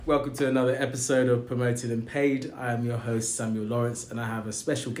Welcome to another episode of Promoted and Paid. I am your host, Samuel Lawrence, and I have a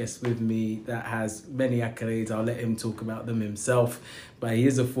special guest with me that has many accolades. I'll let him talk about them himself, but he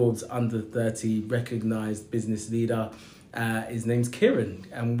is a Forbes Under 30 recognised business leader. His name's Kieran,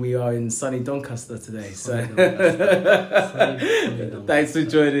 and we are in sunny Doncaster today. So, thanks for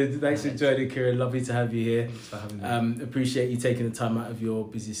joining. Thanks for joining, Kieran. Lovely to have you here. Thanks for having me. Appreciate you taking the time out of your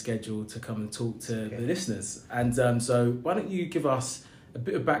busy schedule to come and talk to the listeners. And so, why don't you give us a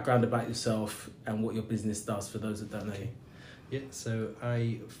bit of background about yourself and what your business does for those that don't know you? Yeah, so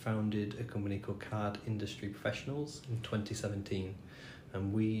I founded a company called Card Industry Professionals in 2017,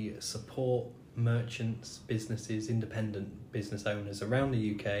 and we support merchants, businesses, independent business owners around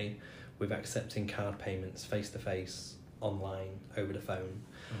the UK with accepting card payments face-to-face, online, over the phone.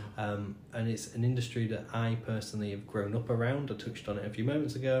 And it's an industry that I personally have grown up around. I touched on it a few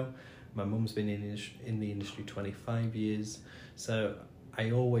moments ago. My mum's been in the industry 25 years, so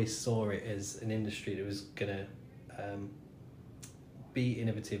I always saw it as an industry that was going to be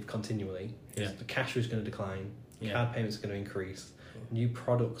innovative continually. Yeah. The cash was going to decline, card payments are going to increase, new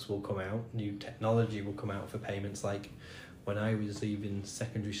products will come out, new technology will come out for payments. Like when I was leaving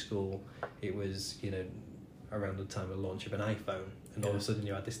secondary school, it was, around the time of the launch of an iPhone, and all of a sudden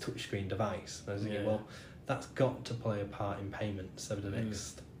you had this touchscreen device. And I was thinking, well, that's got to play a part in payments over the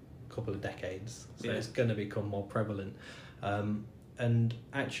next couple of decades. So it's going to become more prevalent. And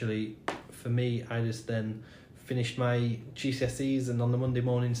actually, for me, I just then finished my GCSEs and on the Monday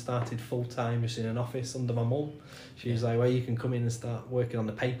morning started full-time just in an office under my mum. She was like, well, you can come in and start working on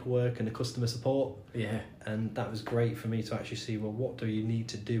the paperwork and the customer support. Yeah. And that was great for me to actually see, well, what do you need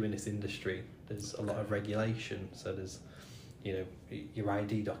to do in this industry? There's a lot of regulation. So there's, your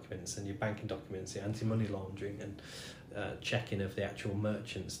ID documents and your banking documents, your anti-money laundering and checking of the actual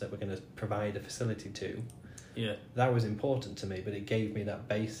merchants that we're going to provide a facility to. Yeah, that was important to me, but it gave me that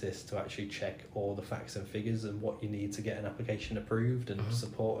basis to actually check all the facts and figures and what you need to get an application approved and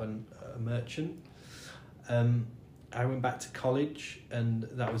support a merchant. I went back to college, and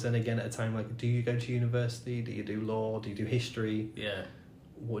that was then again at a time like, do you go to university? Do you do law? Do you do history? Yeah.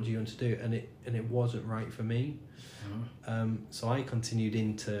 What do you want to do? And it wasn't right for me. So I continued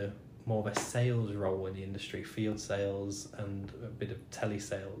into more of a sales role in the industry, field sales and a bit of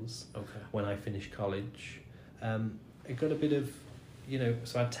telesales. When I finished college. I got a bit of,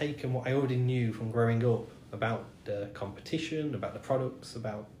 so I'd taken what I already knew from growing up about the competition, about the products,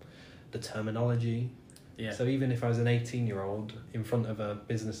 about the terminology. Yeah. So even if I was an 18-year-old in front of a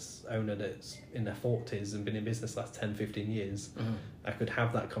business owner that's in their 40s and been in business the last 10, 15 years, I could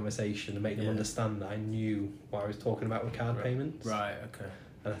have that conversation and make them understand that I knew what I was talking about with card payments. Right, okay.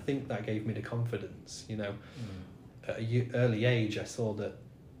 And I think that gave me the confidence, At an early age, I saw that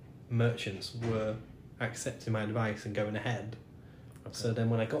merchants were accepting my advice and going ahead. So then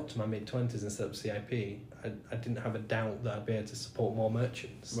when I got to my mid-20s and set up CIP, I didn't have a doubt that I'd be able to support more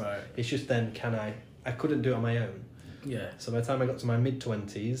merchants. Right. It's just then, I couldn't do it on my own. Yeah. So by the time I got to my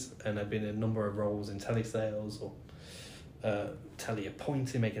mid-20s, and I'd been in a number of roles in telesales or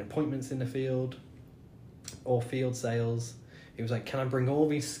tele-appointing, making appointments in the field, or field sales, it was like, can I bring all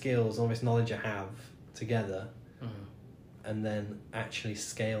these skills, all this knowledge I have together, and then actually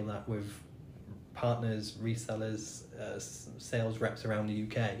scale that with partners, resellers, sales reps around the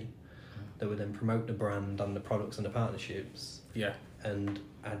UK that would then promote the brand and the products and the partnerships. Yeah. And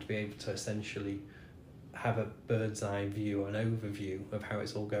I'd be able to essentially have a bird's eye view, an overview of how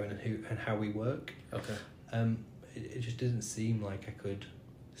it's all going and how we work. Okay. It just didn't seem like I could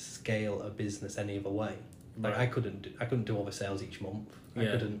scale a business any other way. Like I couldn't do all the sales each month.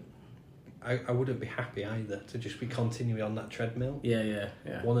 I wouldn't be happy either to just be continuing on that treadmill. Yeah.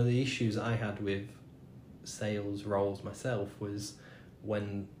 One of the issues I had with sales roles myself was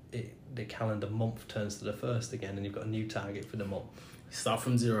when the calendar month turns to the first again and you've got a new target for the month. You start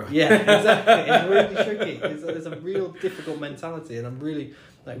from zero. Yeah, exactly. It's really tricky. It's a real difficult mentality, and I'm really,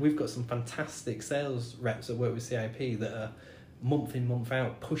 we've got some fantastic sales reps that work with CIP that are month in, month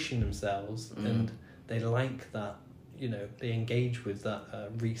out pushing themselves, and they like that. They engage with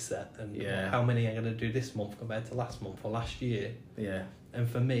that reset and how many I'm going to do this month compared to last month or last year. Yeah. And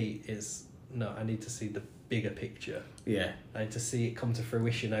for me, I need to see the bigger picture. Yeah. I need to see it come to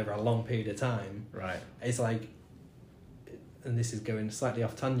fruition over a long period of time. Right. It's like, and this is going slightly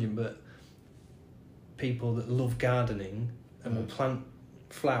off tangent, but people that love gardening and will plant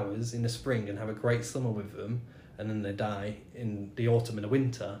flowers in the spring and have a great summer with them, and then they die in the autumn and the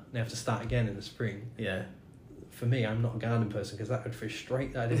winter, and they have to start again in the spring. Yeah. for me, I'm not a garden person because that would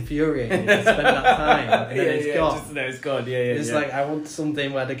that'd infuriate me to spend that time and then it's gone. Just know it's gone. It's like I want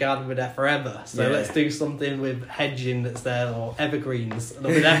something where the garden will be there forever. So let's do something with hedging that's there, or evergreens that'll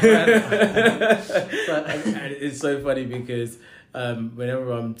be there forever. And it's so funny because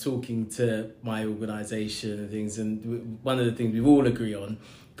whenever I'm talking to my organisation and things, and one of the things we all agree on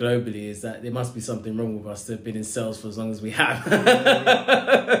globally is that there must be something wrong with us to have been in sales for as long as we have.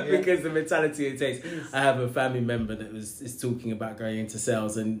 Because the mentality it takes. I have a family member that is talking about going into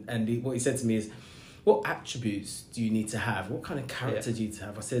sales, and what he said to me is, what attributes do you need to have? What kind of character do you need to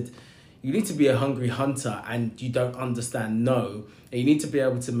have? I said, you need to be a hungry hunter and you don't understand no. And you need to be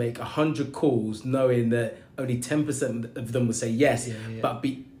able to make 100 calls knowing that only 10% of them will say yes, but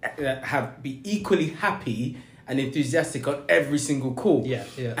be equally happy and enthusiastic on every single call.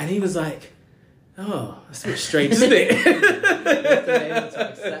 And he was like, oh, that's a bit strange, isn't it? You have to be able to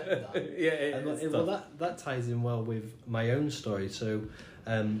accept that. That ties in well with my own story. So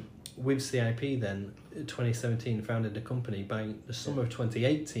with CIP then, 2017, founded a company. By the summer of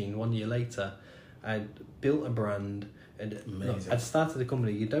 2018, 1 year later, I'd built a brand. And I'd started a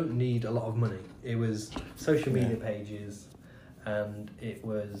company. You don't need a lot of money. It was social media pages, and it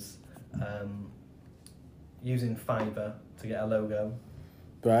was using Fiverr to get a logo.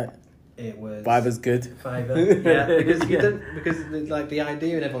 Right. It was Fiverr's good. Fiverr, because like the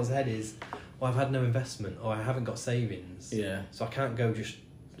idea in everyone's head is, well, I've had no investment or I haven't got savings. Yeah. So I can't go just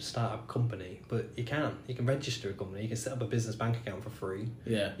start a company, but you can register a company. You can set up a business bank account for free.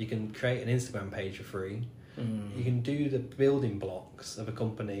 Yeah. You can create an Instagram page for free. You can do the building blocks of a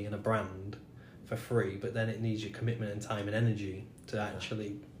company and a brand for free, but then it needs your commitment and time and energy to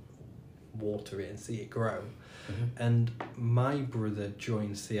actually water it and see it grow. And my brother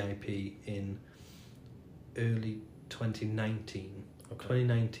joined CIP in early 2019,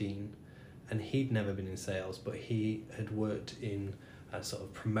 and he'd never been in sales, but he had worked in sort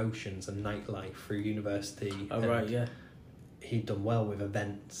of promotions and nightlife through university. Oh, right, yeah. He'd done well with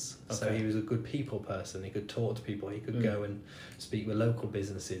events, so he was a good people person. He could talk to people. He could go and speak with local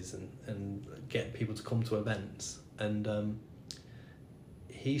businesses and get people to come to events. And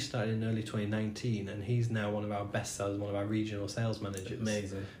he started in early 2019, and he's now one of our best sellers, one of our regional sales managers.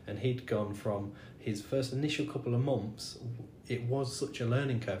 Amazing. And he'd gone from his first initial couple of months, it was such a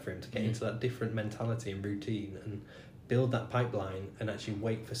learning curve for him to get into that different mentality and routine and build that pipeline and actually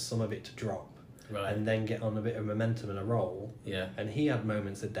wait for some of it to drop. Right. And then get on a bit of momentum and a roll. Yeah. And he had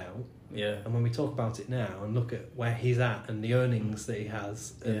moments of doubt. Yeah. And when we talk about it now and look at where he's at and the earnings that he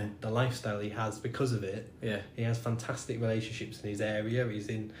has and the lifestyle he has because of it, he has fantastic relationships in his area. He's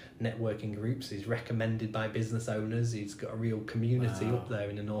in networking groups. He's recommended by business owners. He's got a real community up there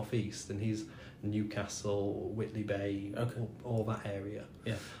in the northeast, and he's Newcastle, Whitley Bay, all that area.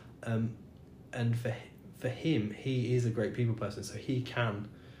 Yeah. And for him, he is a great people person, so he can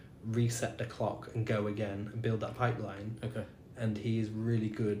reset the clock and go again and build that pipeline. And he is really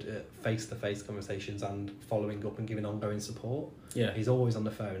good at face-to-face conversations and following up and giving ongoing support. He's always on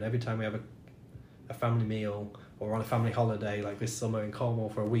the phone. Every time we have a family meal or on a family holiday, like this summer in Cornwall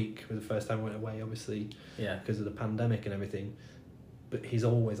for a week, was the first time we went away, obviously, because of the pandemic and everything. But he's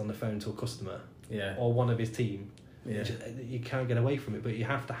always on the phone to a customer or one of his team. You can't get away from it, but you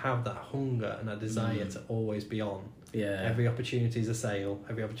have to have that hunger and that desire to always be on. Every opportunity is a sale.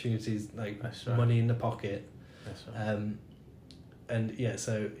 Every opportunity is like money in the pocket. And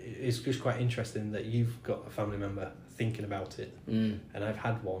so it's just quite interesting that you've got a family member thinking about it, and I've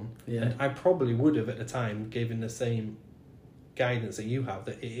had one, and I probably would have at the time given the same guidance that you have,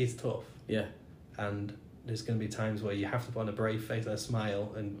 that it is tough, and there's going to be times where you have to put on a brave face and a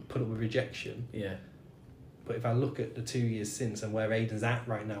smile and put up with rejection. But if I look at the 2 years since and where Aidan's at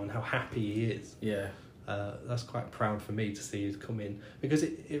right now and how happy he is, that's quite proud for me to see he's come in, because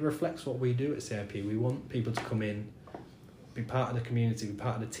it reflects what we do at CIP. We want people to come in, be part of the community, be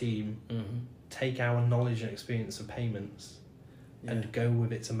part of the team, take our knowledge and experience of payments and go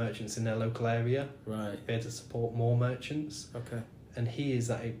with it to merchants in their local area, be able to support more merchants. And he is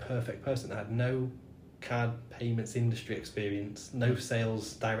a perfect person that had no card payments industry experience, no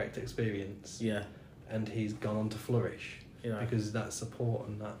sales direct experience, and he's gone on to flourish because that support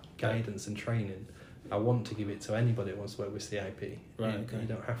and that guidance and training, I want to give it to anybody that wants to work with CIP. You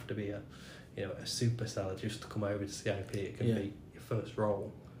don't have to be a super seller just to come over to CIP. It can be your first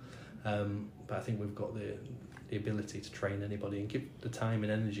role, but I think we've got the ability to train anybody and give the time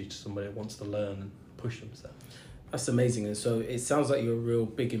and energy to somebody that wants to learn and push themselves. That's amazing. And so it sounds like you're a real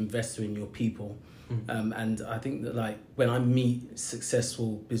big investor in your people. And I think that, like, when I meet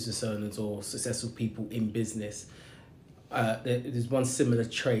successful business owners or successful people in business, there's one similar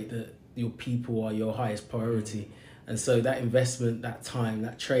trait that your people are your highest priority. And so that investment, that time,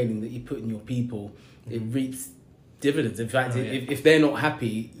 that training that you put in your people, it reaps dividends. In fact, if they're not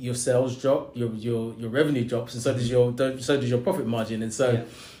happy, your sales drop, your revenue drops, and so does your profit margin. And so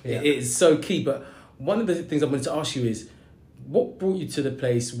it is so key. But one of the things I wanted to ask you is, what brought you to the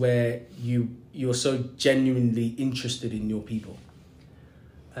place where you're so genuinely interested in your people?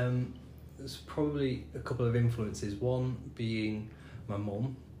 There's probably a couple of influences. One being my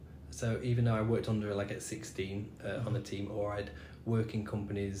mum. So even though I worked under her like at 16 on a team, or I'd work in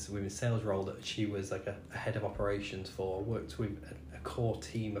companies with a sales role that she was like a head of operations for, worked with a core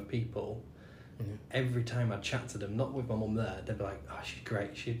team of people. Every time I chat to them, not with my mum there, they'd be like, "Oh, she's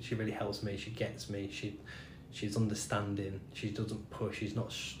great. She really helps me. She gets me. She's understanding. She doesn't push. She's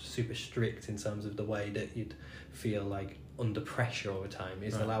not super strict in terms of the way that you'd feel like under pressure all the time.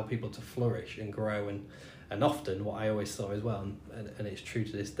 It's allow people to flourish and grow." And often what I always saw as well, and it's true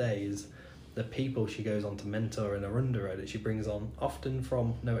to this day, is the people she goes on to mentor and are under her that she brings on, often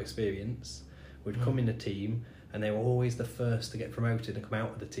from no experience, would come in the team, and they were always the first to get promoted and come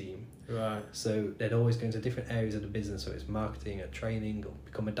out of the team. Right. So they'd always go into different areas of the business, so it's marketing or training, or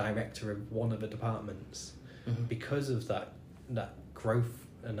become a director of one of the departments. Because of that growth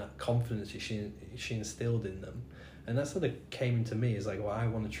and that confidence that she instilled in them. And that sort of came into me as like, well, I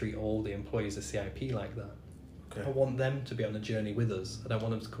want to treat all the employees of CIP like that. Okay. I want them to be on a journey with us. I don't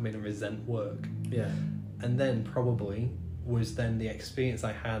want them to come in and resent work. Yeah. And then probably was then the experience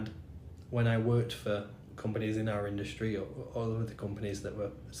I had when I worked for companies in our industry, or other companies that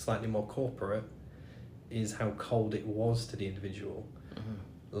were slightly more corporate, is how cold it was to the individual.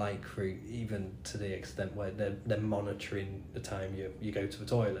 Like even to the extent where they're monitoring the time you go to the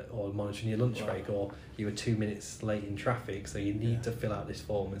toilet, or monitoring your lunch break, or you were 2 minutes late in traffic, so you need to fill out this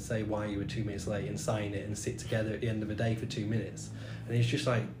form and say why you were 2 minutes late and sign it and sit together at the end of the day for 2 minutes. And it's just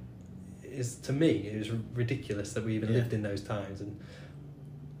like, to me it was ridiculous that we even lived in those times, and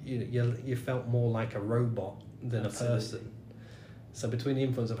you felt more like a robot than a person. So between the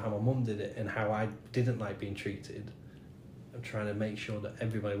influence of how my mum did it and how I didn't like being treated, I'm trying to make sure that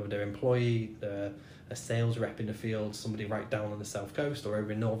everybody, whether they're employee, a sales rep in the field, somebody right down on the South Coast or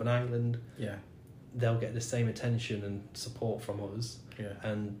over in Northern Ireland, they'll get the same attention and support from us,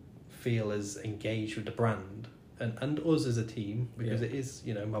 and feel as engaged with the brand and us as a team, because it is,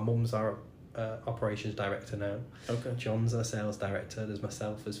 my mum's our operations director now. Okay. John's our sales director. There's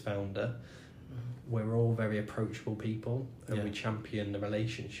myself as founder. We're all very approachable people, and we champion the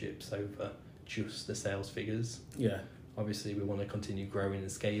relationships over just the sales figures. Yeah. Obviously, we want to continue growing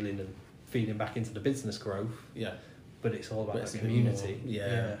and scaling and feeding back into the business growth. Yeah. But it's all about the community.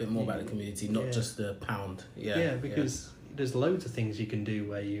 A bit more about the community, not just the pound. Yeah, because there's loads of things you can do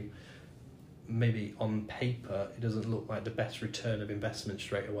where you, maybe on paper, it doesn't look like the best return of investment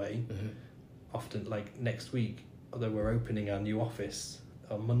straight away. Often, like next week, although we're opening our new office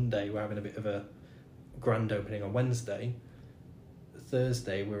on Monday, we're having a bit of a grand opening on Wednesday.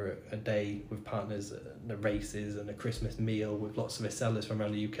 Thursday, we're at a day with partners at the races and a Christmas meal with lots of sellers from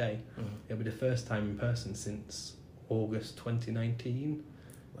around the UK. It'll be the first time in person since August 2019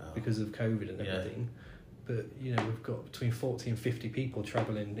 because of COVID and everything. But, we've got between 40 and 50 people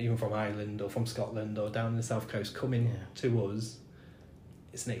travelling, even from Ireland or from Scotland or down in the South Coast, coming to us.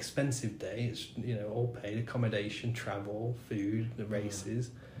 It's an expensive day. It's, all paid, accommodation, travel, food, the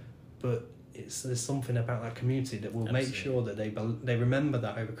races. But there's something about that community that will make sure that they remember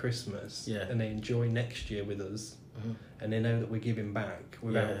that over Christmas, and they enjoy next year with us, and they know that we're giving back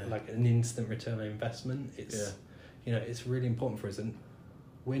without like an instant return on investment. It's it's really important for us, and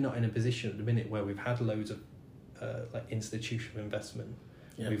we're not in a position at the minute where we've had loads of like institutional investment.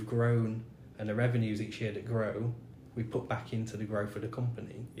 We've grown, and the revenues each year that grow, we put back into the growth of the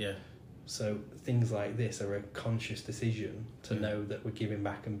company. So things like this are a conscious decision to know that we're giving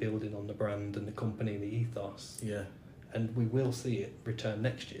back and building on the brand and the company and the ethos. And we will see it return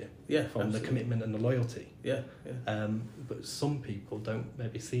next year. From the commitment and the loyalty. But some people don't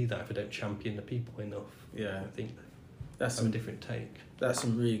maybe see that if they don't champion the people enough. I think that's a different take. That's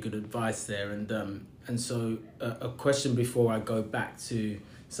some really good advice there. And so a question before I go back to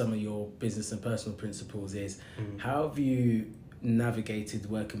some of your business and personal principles is, how have you navigated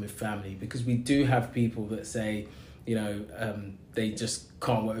working with family? Because we do have people that say, they just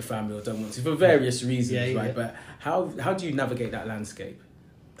can't work with family or don't want to for various reasons, right? But how do you navigate that landscape?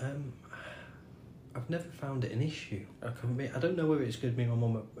 I've never found it an issue. I don't know whether it's because me and my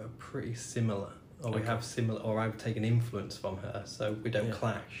mum are pretty similar, or we have similar, or I've taken influence from her, so we don't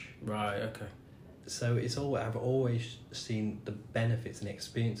clash. Right. Okay. So I've always seen the benefits and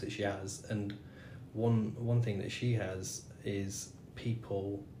experience that she has, and one thing that she has is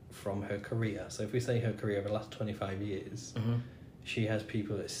people from her career. So if we say her career over the last 25 years, she has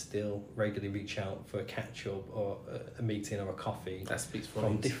people that still regularly reach out for a catch-up or a meeting or a coffee. That speaks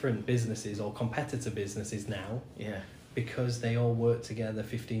from different businesses or competitor businesses now. Yeah. Because they all worked together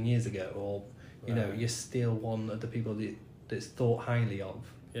 15 years ago, or, you know, you're still one of the people that's thought highly of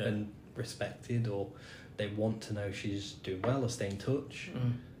and respected, or they want to know she's doing well or stay in touch.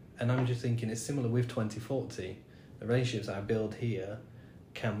 And I'm just thinking it's similar with 2040. The relationships that I build here,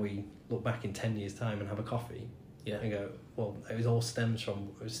 can we look back in 10 years' time and have a coffee? Yeah. And go, well, it all stems from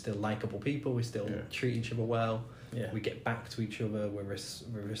we're still likeable people, we still treat each other well, we get back to each other, we're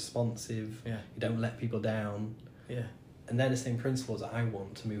responsive, you don't let people down. Yeah. And they're the same principles that I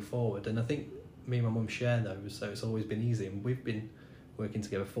want to move forward. And I think me and my mum share those, so it's always been easy. And we've been working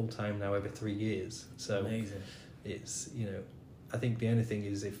together full time now over 3 years. So amazing. It's, you know, I think the only thing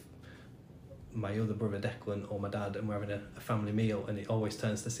is if my other brother Declan or my dad and we're having a family meal and it always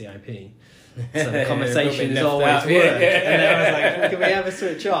turns to CIP, so the conversation is always work. And then I was like, can we ever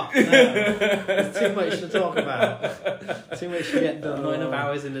switch off? No, there's too much to talk about, too much to get done, not enough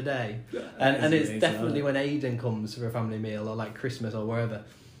hours in the day. And it's definitely when Aidan comes for a family meal or like Christmas or wherever,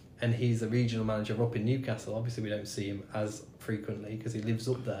 and he's the regional manager up in Newcastle. Obviously we don't see him as frequently because he lives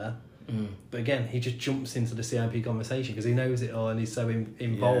up there. But again, he just jumps into the CIP conversation because he knows it all and he's so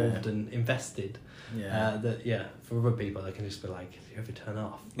involved and invested that for other people they can just be like, "You ever turn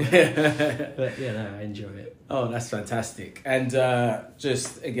off?" But no, I enjoy it. Oh, that's fantastic. And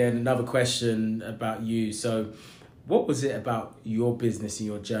just again, another question about you. So, what was it about your business and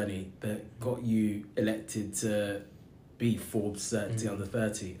your journey that got you elected to be Forbes 30 under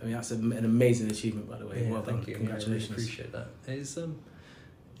 30? I mean, that's an amazing achievement, by the way. Yeah, well done. thank you. Congratulations. I really appreciate that.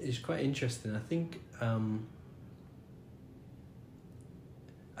 It's quite interesting. I think, I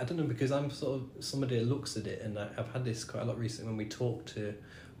don't know, because I'm sort of somebody that looks at it, and I've had this quite a lot recently when we talk to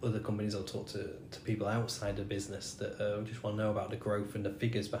other companies or talk to people outside the business that just want to know about the growth and the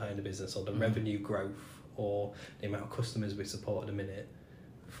figures behind the business, or the revenue growth, or the amount of customers we support at the minute.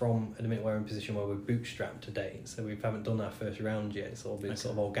 At the minute we're in a position where we're bootstrapped to date, so we haven't done our first round yet. It's all been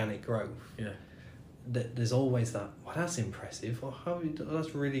sort of organic growth. Yeah. There's always that, well, that's impressive, or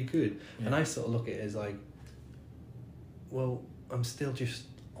that's really good. And I sort of look at it as like, well, I'm still just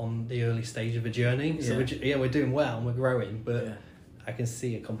on the early stage of a journey. So we're doing well and we're growing, but I can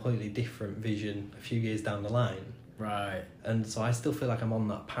see a completely different vision a few years down the line. Right. And so I still feel like I'm on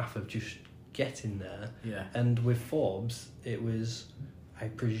that path of just getting there. Yeah. And with Forbes, it was, I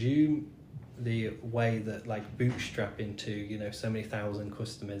presume, the way that like bootstrapping to, you know, so many thousand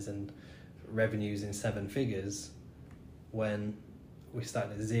customers and revenues in 7 figures, when we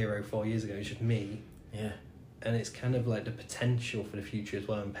started at 0 4 years ago, it's just me. Yeah. And it's kind of like the potential for the future as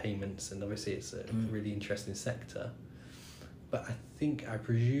well in payments, and obviously it's a really interesting sector. But I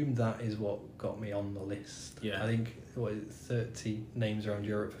presume that is what got me on the list. Yeah. I think 30 names around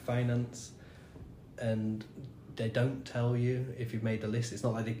Europe for finance, and they don't tell you if you've made the list. It's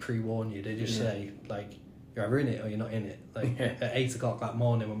not like they pre-warn you. They just say like, you're either in it or you're not in it. Like at 8 o'clock that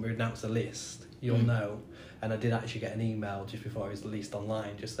morning when we announced the list, you'll know. And I did actually get an email just before I was released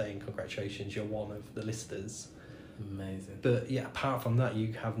online just saying, congratulations, you're one of the listers. Amazing. But yeah, apart from that,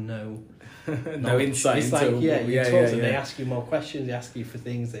 you have no insight. It's like, they ask you more questions, they ask you for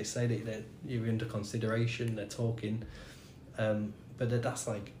things, they say that you're under consideration, they're talking. But that's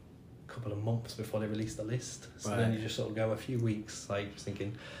like a couple of months before they release the list. So then you just sort of go a few weeks like just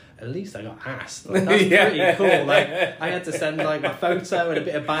thinking, at least I got asked. Like, that's pretty cool. Like I had to send like my photo and a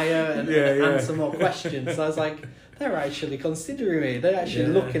bit of bio and answer more questions. So I was like, they're actually considering me. They're actually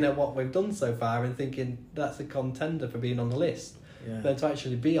looking at what we've done so far and thinking that's a contender for being on the list. Yeah. But to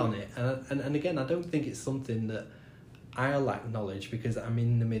actually be on it, and again, I don't think it's something that I lack knowledge because I'm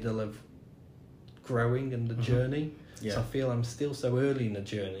in the middle of growing and the journey. Yeah. So I feel I'm still so early in the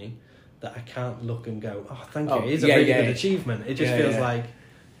journey that I can't look and go, oh, thank you. It's a really good achievement. It just feels like,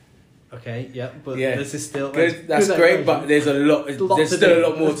 okay, but this is still... That's great, but there's a lot. There's still a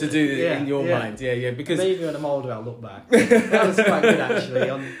lot more to do in your mind. Because maybe when I'm older, I'll look back. That was quite good, actually,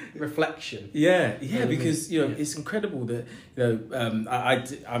 on reflection. Because it's incredible that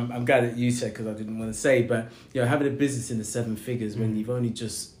I'm glad that you said, because I didn't want to say, but having a business in the 7 figures when you've only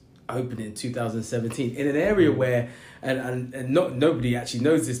just opened it in 2017 in an area where and nobody actually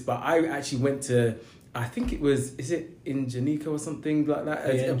knows this, but I actually went to, I think is it in Ingenico or something like that?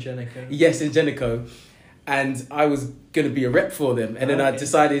 Ingenico. Yes, Ingenico. And I was going to be a rep for them. And then I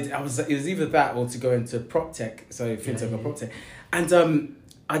decided, it was either that or to go into PropTech, so FinTech or PropTech. And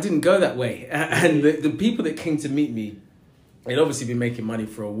I didn't go that way. And the people that came to meet me, they'd obviously been making money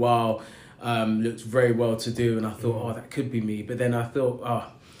for a while, looked very well to do. And I thought, that could be me. But then I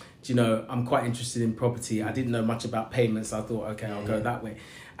thought, do you know, I'm quite interested in property. I didn't know much about payments. I thought, okay, I'll go that way.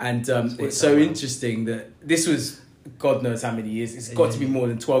 And it's so interesting that this was God knows how many years. It's got to be more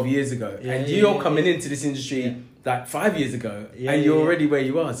than 12 years ago. And you're coming into this industry like 5 years ago, and you're already where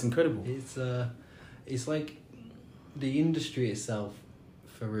you are. It's incredible. It's like the industry itself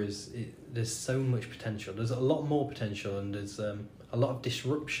for us. There's so much potential. There's a lot more potential, and there's a lot of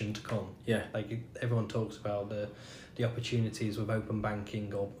disruption to come. Yeah, like everyone talks about the opportunities with open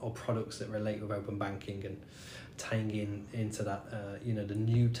banking or products that relate with open banking and tying into that. The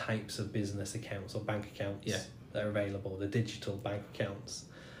new types of business accounts or bank accounts. Yeah. That are available, the digital bank accounts.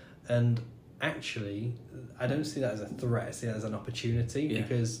 And actually, I don't see that as a threat, I see that as an opportunity,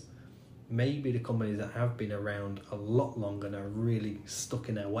 because maybe the companies that have been around a lot longer and are really stuck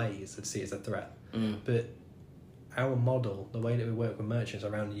in their ways would see it as a threat. But our model, the way that we work with merchants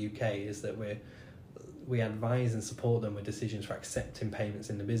around the UK, is that we advise and support them with decisions for accepting payments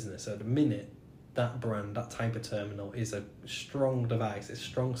in the business. So at the minute, that brand, that type of terminal is a strong device, it's a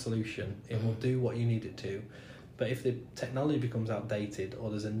strong solution, it will do what you need it to. But if the technology becomes outdated, or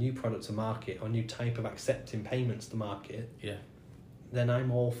there's a new product to market, or a new type of accepting payments to market, then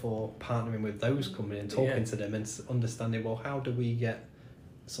I'm all for partnering with those companies and talking to them and understanding, well, how do we get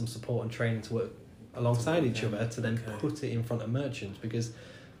some support and training to work alongside each other to then put it in front of merchants? Because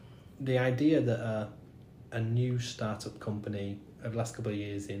the idea that a new startup company over the last couple of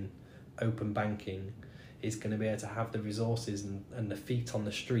years in open banking is going to be able to have the resources and the feet on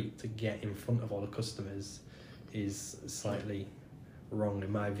the street to get in front of all the customers is slightly wrong in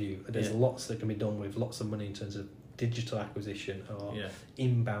my view. There's lots that can be done with lots of money in terms of digital acquisition or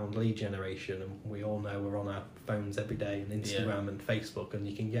inbound lead generation, and we all know we're on our phones every day and Instagram and Facebook, and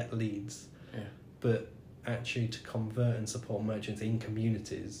you can get leads. But actually to convert and support merchants in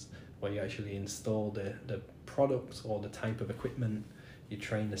communities where you actually install the product or the type of equipment, you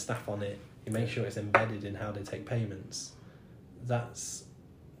train the staff on it, you make sure it's embedded in how they take payments, that's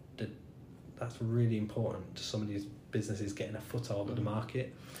really important to some of these businesses getting a foothold of the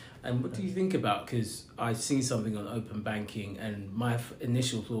market. And what do you think about, because I've seen something on open banking and my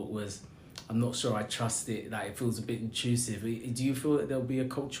initial thought was, I'm not sure I trust it, like it feels a bit intrusive. Do you feel that there'll be a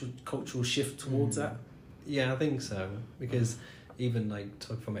cultural shift towards that? Yeah, I think so, because even like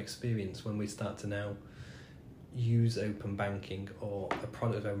talk from experience, when we start to now use open banking or a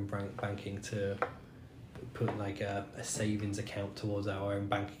product of open banking to put like a savings account towards our own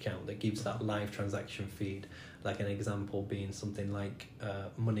bank account that gives that live transaction feed, like an example being something like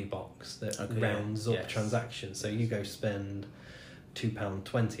Moneybox that rounds up transactions. So you go spend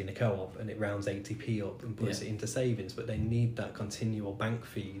 £2.20 in a co-op and it rounds 80p up and puts it into savings, but they need that continual bank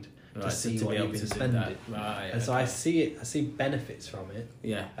feed to see what you've been spending. So I see benefits from it,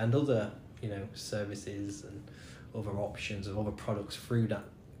 and other services and other options of other products through that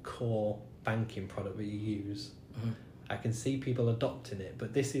core banking product that you use. I can see people adopting it,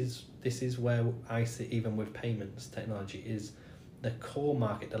 but this is where I see, even with payments technology, is the core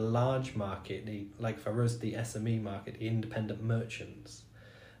market, the large market, like for us, the SME market, the independent merchants.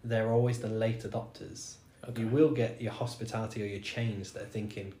 They're always the late adopters. You will get your hospitality or your chains that are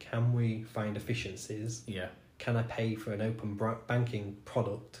thinking, can we find efficiencies? Can I pay for an open banking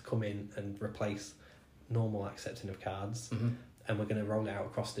product to come in and replace normal accepting of cards? And we're going to roll it out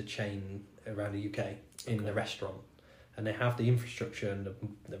across the chain around the UK in the restaurant. And they have the infrastructure and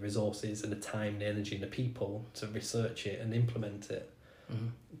the resources and the time, the energy and the people to research it and implement it.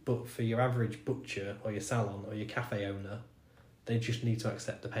 But for your average butcher or your salon or your cafe owner, they just need to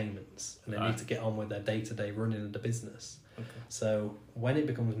accept the payments and they need to get on with their day-to-day running of the business. So when it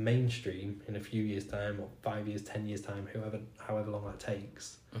becomes mainstream in a few years' time, or 5 years, 10 years' time, however long that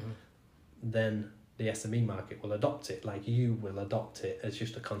takes, then the SME market will adopt it, like you will adopt it as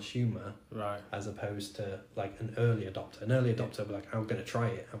just a consumer, as opposed to like an early adopter. An early adopter will be like, I'm going to try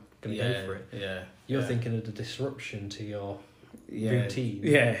it, I'm going to go for it. You're thinking of the disruption to your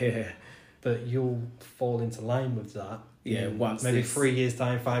routine. But you'll fall into line with that. Once maybe 3 years'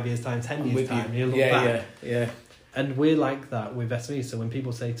 time, 5 years' time, 10 years' time, you'll look back. And we're like that with SME. So when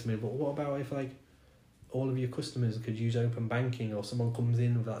people say to me, but what about if like all of your customers could use open banking, or someone comes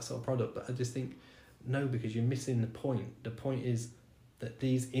in with that sort of product? But I just think, no, because you're missing the point. The point is that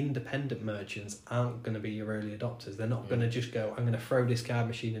these independent merchants aren't going to be your early adopters. They're not going to just go, I'm going to throw this card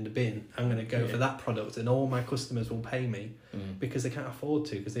machine in the bin, I'm going to go for that product and all my customers will pay me, because they can't afford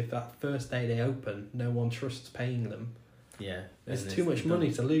to. Because if that first day they open, no one trusts paying them. It's too much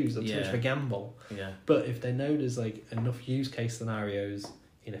money to lose, or too much of a gamble. But if they know there's like enough use case scenarios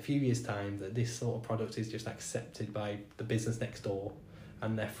in a few years' time that this sort of product is just accepted by the business next door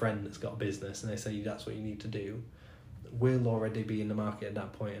and their friend that's got a business, and they say that's what you need to do, we'll already be in the market at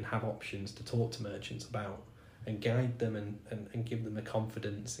that point and have options to talk to merchants about and guide them and give them the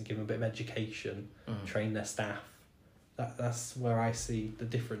confidence and give them a bit of education, train their staff. That's where I see the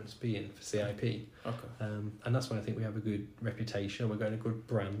difference being for CIP. Okay. And that's when I think we have a good reputation, we're getting a good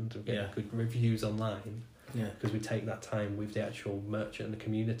brand, we're getting good reviews online. Yeah. Because we take that time with the actual merchant and the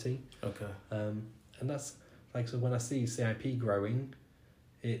community. Okay. And that's, like, so when I see CIP growing,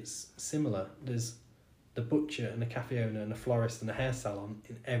 it's similar. There's the butcher and the cafe owner and the florist and the hair salon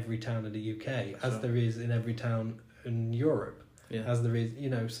in every town of the UK, as there is in every town in Europe, as there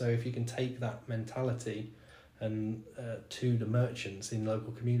is, so if you can take that mentality and to the merchants in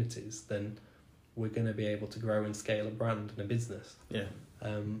local communities, then we're going to be able to grow and scale a brand and a business. Yeah.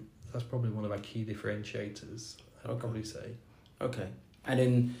 That's probably one of our key differentiators, I'd probably say. Okay. And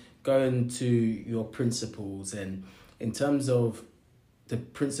then going to your principles, and in terms of the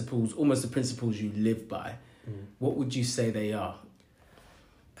principles, almost the principles you live by, what would you say they are?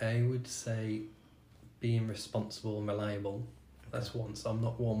 I would say being responsible and reliable. That's one. So I'm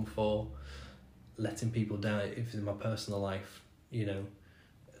not one for letting people down. If it's in my personal life,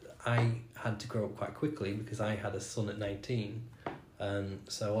 I had to grow up quite quickly because I had a son at 19. And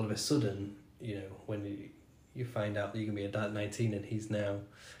so all of a sudden, when you find out that you're going to be a dad at 19 and he's now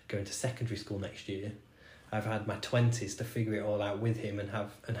going to secondary school next year, I've had my 20s to figure it all out with him and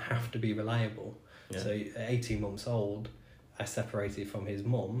have to be reliable. Yeah. So at 18 months old, I separated from his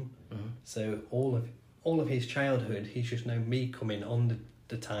mum. Mm-hmm. So all of his childhood, he's just known me coming on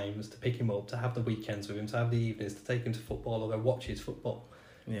the times to pick him up, to have the weekends with him, to have the evenings, to take him to football or go watch his football.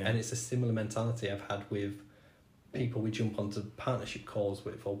 Yeah. And it's a similar mentality I've had with people we jump onto partnership calls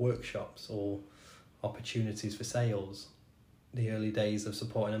with, or workshops, or opportunities for sales. The early days of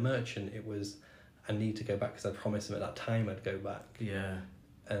supporting a merchant, it was, I need to go back because I promised him at that time I'd go back. Yeah.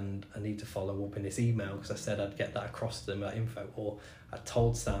 And I need to follow up in this email because I said I'd get that across to them, that info. Or I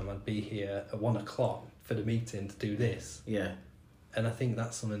told Sam I'd be here at 1:00 for the meeting to do this. Yeah. And I think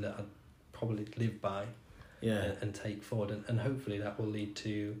that's something that I'd probably live by. Yeah. And take forward. And hopefully that will lead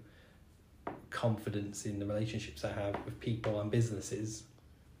to confidence in the relationships I have with people and businesses,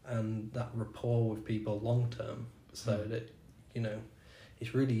 and that rapport with people long term, so that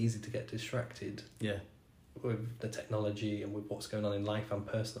it's really easy to get distracted with the technology and with what's going on in life and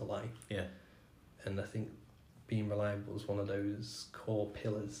personal life. And I think being reliable is one of those core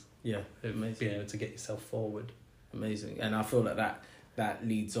pillars of being able to get yourself forward. Amazing. And I feel that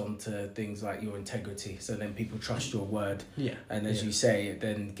leads on to things like your integrity. So then people trust your word. Yeah. And as you say, it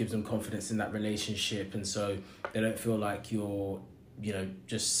then gives them confidence in that relationship. And so they don't feel like you're,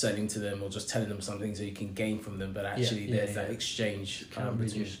 just selling to them or just telling them something so you can gain from them. But actually there's that exchange. I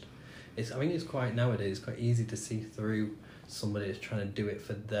think it's quite, nowadays, quite easy to see through somebody that's trying to do it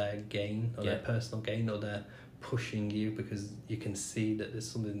for their gain or their personal gain, or they're pushing you because you can see that there's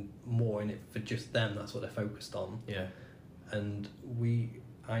something more in it for just them. That's what they're focused on. Yeah. And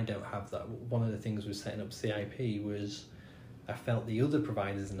I don't have that. One of the things with setting up CIP was I felt the other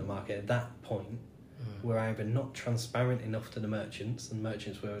providers in the market at that point were either not transparent enough to the merchants, and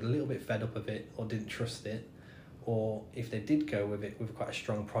merchants were a little bit fed up of it or didn't trust it, or if they did go with it with quite a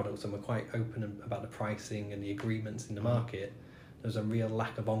strong product and were quite open about the pricing and the agreements in the market, there was a real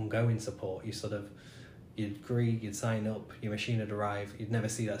lack of ongoing support. You'd agree, you'd sign up, your machine would arrive, you'd never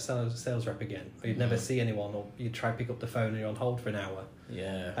see that sales rep again, or you'd never see anyone, or you'd try to pick up the phone and you're on hold for an hour.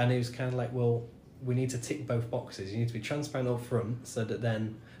 Yeah. And it was kind of like, well, we need to tick both boxes. You need to be transparent up front so that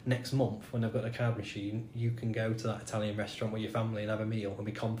then next month when they've got a card machine, you can go to that Italian restaurant with your family and have a meal and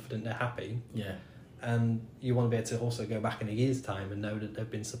be confident they're happy. Yeah. And you want to be able to also go back in a year's time and know that they've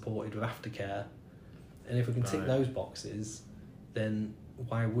been supported with aftercare. And if we can tick those boxes, then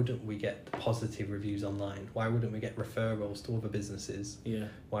why wouldn't we get positive reviews online? Why wouldn't we get referrals to other businesses? Yeah.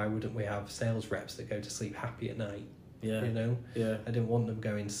 Why wouldn't we have sales reps that go to sleep happy at night? Yeah. Yeah. I didn't want them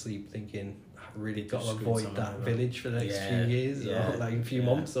going to sleep thinking, I've really got to avoid that village for the next few years or like a few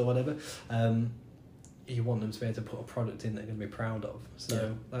months or whatever. You want them to be able to put a product in they're going to be proud of.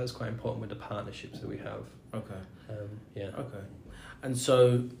 So that was quite important with the partnerships that we have. Okay. Okay. And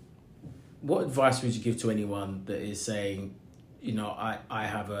so what advice would you give to anyone that is saying, I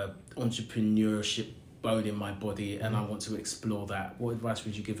have a entrepreneurship bone in my body and I want to explore that? What advice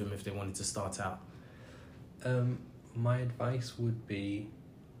would you give them if they wanted to start out? My advice would be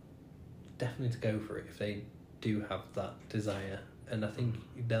definitely to go for it if they do have that desire. And I think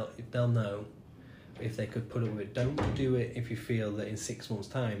they'll know if they could put up with it. Don't do it if you feel that in 6 months'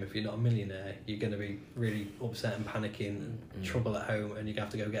 time, if you're not a millionaire, you're going to be really upset and panicking, trouble at home, and you're going to have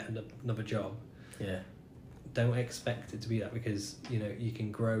to go get another job. Yeah. Don't expect it to be that, because you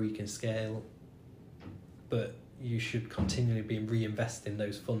can grow, you can scale, but you should continually be reinvesting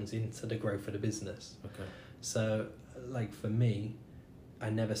those funds into the growth of the business. Okay. So, like for me, I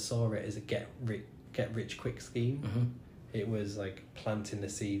never saw it as a get rich quick scheme. Mm-hmm. It was like planting the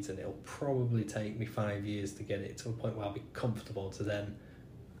seeds, and it'll probably take me 5 years to get it to a point where I'll be comfortable to then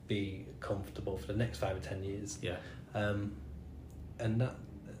be comfortable for the next 5 or 10 years. Yeah. And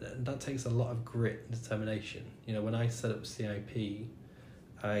that takes a lot of grit and determination. You know, when I set up CIP,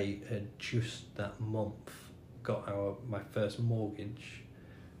 I had just that month got my first mortgage,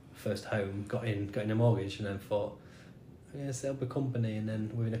 first home, got in a mortgage, and then thought, yeah, set up a company. And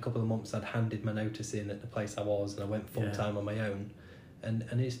then within a couple of months, I'd handed my notice in at the place I was, and I went full time on my own. And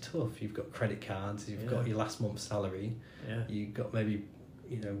it's tough. You've got credit cards, you've got your last month's salary, you've got maybe,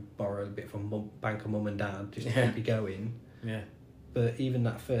 borrow a bit from bank of mum and dad just to keep you going. Yeah. But even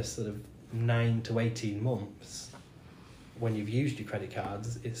that first sort of 9 to 18 months, when you've used your credit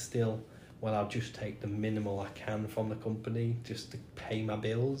cards, it's still, well, I'll just take the minimal I can from the company just to pay my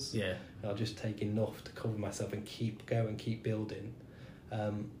bills. Yeah. I'll just take enough to cover myself and keep going, keep building.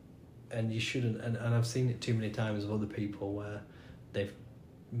 And you shouldn't, and I've seen it too many times with other people where they've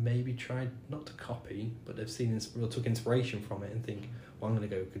maybe tried not to copy, but they've seen or took inspiration from it and think, well, I'm going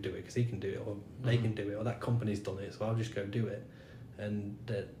to go do it because he can do it, or they can do it, or that company's done it, so I'll just go do it. And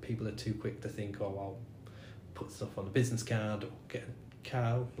that people are too quick to think, oh, I'll put stuff on a business card or get a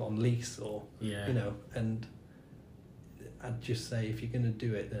car on lease, or and I'd just say, if you're going to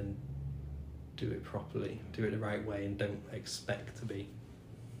do it, then do it properly, do it the right way, and don't expect to be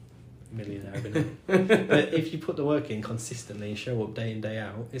a millionaire overnight. But if you put the work in consistently and show up day in, day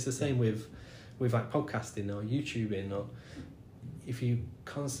out, it's the same with like podcasting or YouTubing, or if you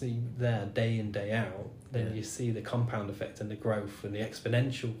constantly there day in, day out, then you see the compound effect and the growth and the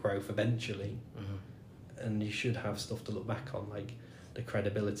exponential growth eventually. Mm-hmm. And you should have stuff to look back on, like the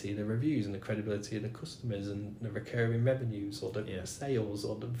credibility of the reviews and the credibility of the customers and the recurring revenues, or the sales,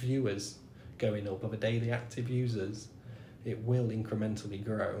 or the viewers going up, or the daily active users. It will incrementally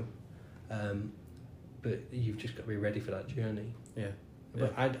grow, but you've just got to be ready for that journey.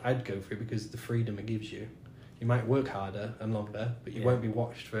 But I'd go for it because the freedom it gives you. You might work harder and longer, but you won't be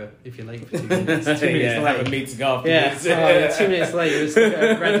watched if you're late for 2 minutes. 2 minutes late. Have a meeting afterwards. 2 minutes late, there's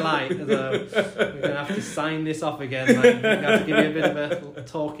a red light. So we're going to have to sign this off again. Like, we're going to have to give you a bit of a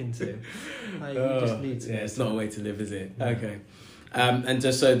talking to. Like, you just need to. Yeah, it's not a way to live, is it? Okay. And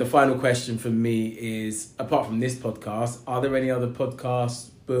just so the final question for me is, apart from this podcast, are there any other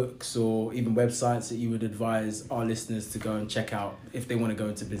podcasts, books, or even websites that you would advise our listeners to go and check out if they want to go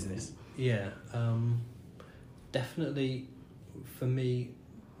into business? Yeah. Definitely, for me,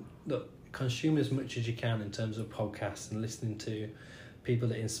 look, consume as much as you can in terms of podcasts and listening to people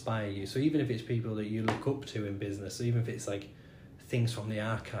that inspire you. So even if it's people that you look up to in business, or even if it's like things from the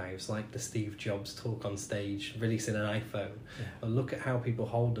archives, like the Steve Jobs talk on stage, releasing an iPhone, or look at how people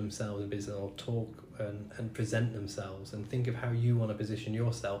hold themselves in business, or talk and present themselves, and think of how you want to position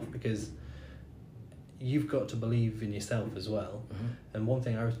yourself, because you've got to believe in yourself as well. Mm-hmm. And one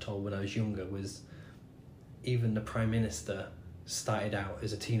thing I was told when I was younger was, even the Prime Minister started out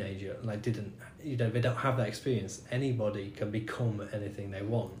as a teenager, like they don't have that experience. Anybody can become anything they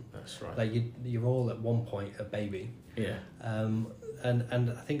want. That's right. Like you're all at one point a baby. Yeah. And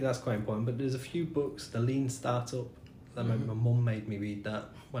I think that's quite important. But there's a few books, The Lean Startup. My mum made me read that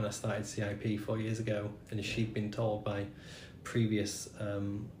when I started CIP 4 years ago, and she'd been told by the previous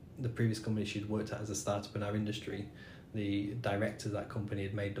company she'd worked at as a startup in our industry, the director of that company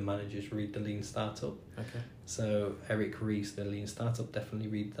had made the managers read The Lean Startup. Okay. So Eric Ries, The Lean Startup, definitely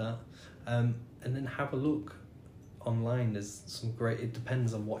read that. And then have a look online. There's some great, it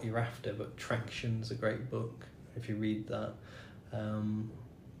depends on what you're after, but Traction's a great book if you read that.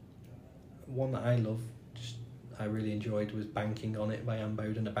 One that I really enjoyed was Banking on It by Anne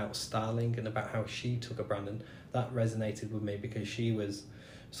Bowden, about Starling and about how she took a brand, and that resonated with me because she was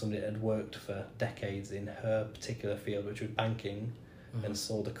somebody that had worked for decades in her particular field, which was banking, and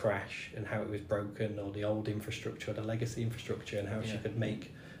saw the crash and how it was broken, or the old infrastructure, or the legacy infrastructure, and how she could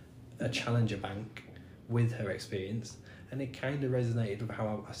make a challenger bank with her experience. And it kind of resonated with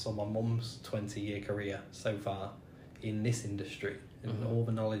how I saw my mum's 20-year career so far in this industry, and all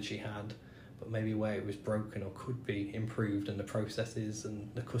the knowledge she had, but maybe where it was broken or could be improved, and the processes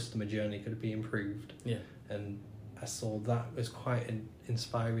and the customer journey could be improved. Yeah. And I saw that as quite an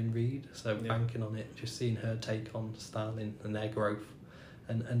inspiring read. So Banking on It, just seeing her take on Starling and their growth,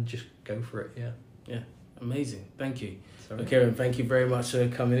 and just go for it. Yeah. Amazing. Thank you. Sorry. Kieran, thank you very much for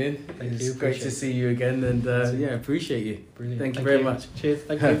coming in. Thank you. It's great to see you again, and appreciate you. Brilliant. Thank you very much. Cheers.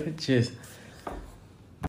 Thank you. Cheers.